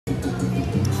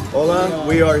Hola,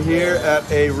 we are here at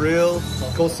a real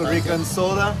Costa Rican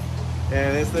soda.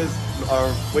 And esta es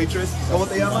our waitress. ¿Cómo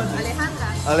te llamas?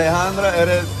 Alejandra.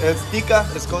 Alejandra, es tica,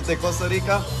 es de Costa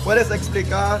Rica. ¿Puedes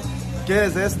explicar qué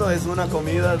es esto? Es una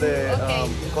comida de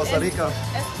Costa Rica.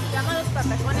 Se llama los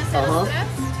patacones 03.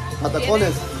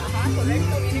 Patacones. Ajá,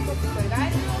 correcto. Viene con pico de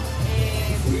gallo,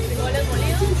 frijoles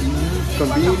molidos y Con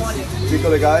beans, guacamole. pico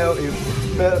de gallo.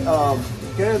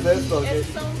 ¿Qué es esto?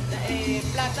 Estos son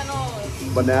plátanos.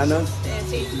 Bananas,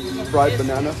 Sí. fried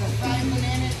banana.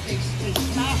 They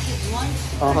smash it once,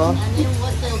 Uh-huh. and then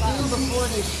what they'll do before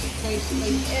they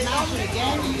smash it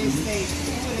again is they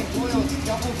put it boiled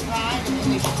double fried and then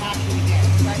they smash it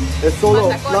again. Es solo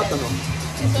Patacones. plátano.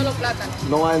 Es solo plátano.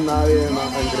 No hay nadie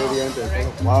más ingredientes.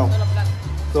 Correcto. Wow. Solo plátano.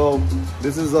 So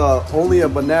this is only a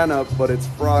banana, but it's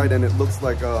fried and it looks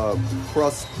like a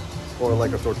crust or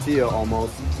like a tortilla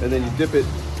almost. And then you dip it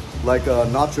like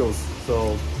nachos.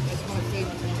 So That's my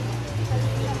favorite thing.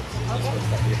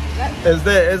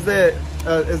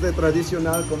 es de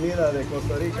tradicional comida de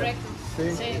Costa Rica. Correcto.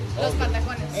 Sí. Sí, los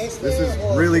patacones. This is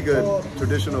really good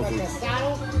traditional food.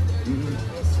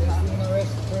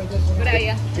 Pura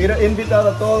vida. Mira, invitado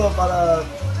a todos para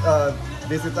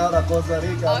visitar a Costa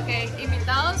Rica. Ok,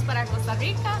 invitados para Costa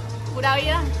Rica. Pura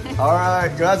vida. All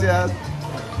right, gracias.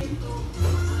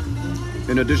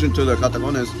 In addition to the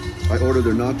patacones, I ordered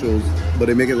their nachos, but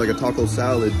they make it like a taco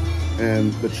salad,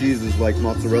 and the cheese is like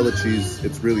mozzarella cheese.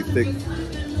 It's really thick,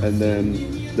 and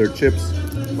then their chips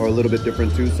are a little bit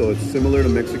different too, so it's similar to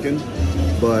Mexican,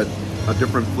 but a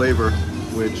different flavor,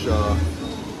 which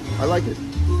I like it.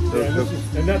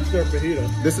 And that's their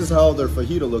fajita. This is how their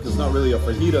fajita looks. It's not really a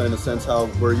fajita in a sense how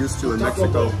we're used to in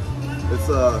Mexico. It's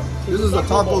this is a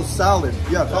taco salad.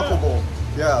 Yeah, taco bowl.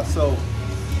 Yeah, so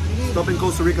stuff in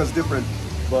Costa Rica is different,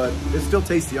 but it's still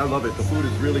tasty. I love it. The food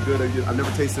is really good. I've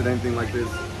never tasted anything like this.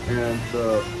 And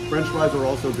the French fries are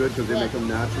also good because they make them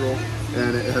natural,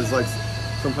 and it has like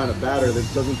some kind of batter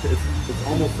that doesn't. It's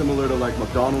almost similar to like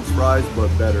McDonald's fries, but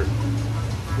better.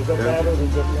 Is that batter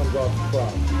than just comes off the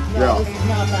fry?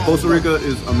 Yeah, Costa Rica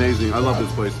is amazing. I love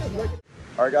this place.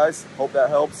 All right, guys, hope that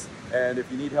helps. And if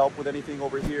you need help with anything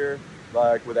over here,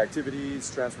 like with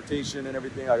activities, transportation, and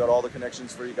everything, I got all the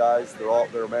connections for you guys.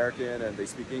 They're American and they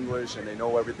speak English and they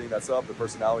know everything that's up. The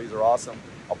personalities are awesome.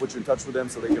 I'll put you in touch with them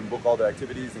so they can book all the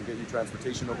activities and get you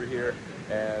transportation over here.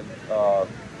 And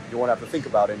you won't have to think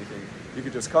about anything. You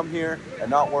can just come here and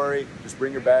not worry. Just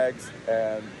bring your bags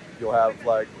and you'll have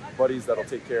like buddies that'll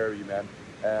take care of you, man.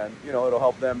 And you know, it'll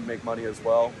help them make money as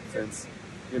well, since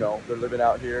you know they're living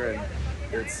out here and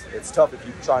it's tough if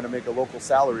you're trying to make a local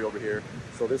salary over here.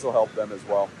 So this will help them as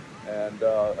well. And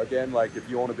again, like if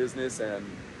you own a business and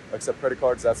accept credit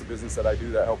cards, that's a business that I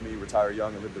do that helped me retire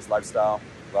young and live this lifestyle.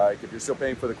 Like if you're still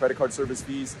paying for the credit card service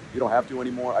fees, you don't have to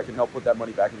anymore. I can help put that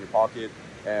money back in your pocket,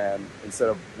 and instead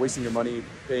of wasting your money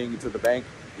paying it to the bank,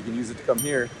 you can use it to come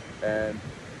here and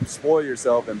spoil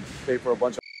yourself and pay for a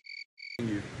bunch of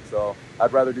you. So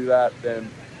I'd rather do that than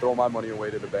throw my money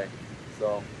away to the bank. So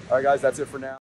all right guys, that's it for now.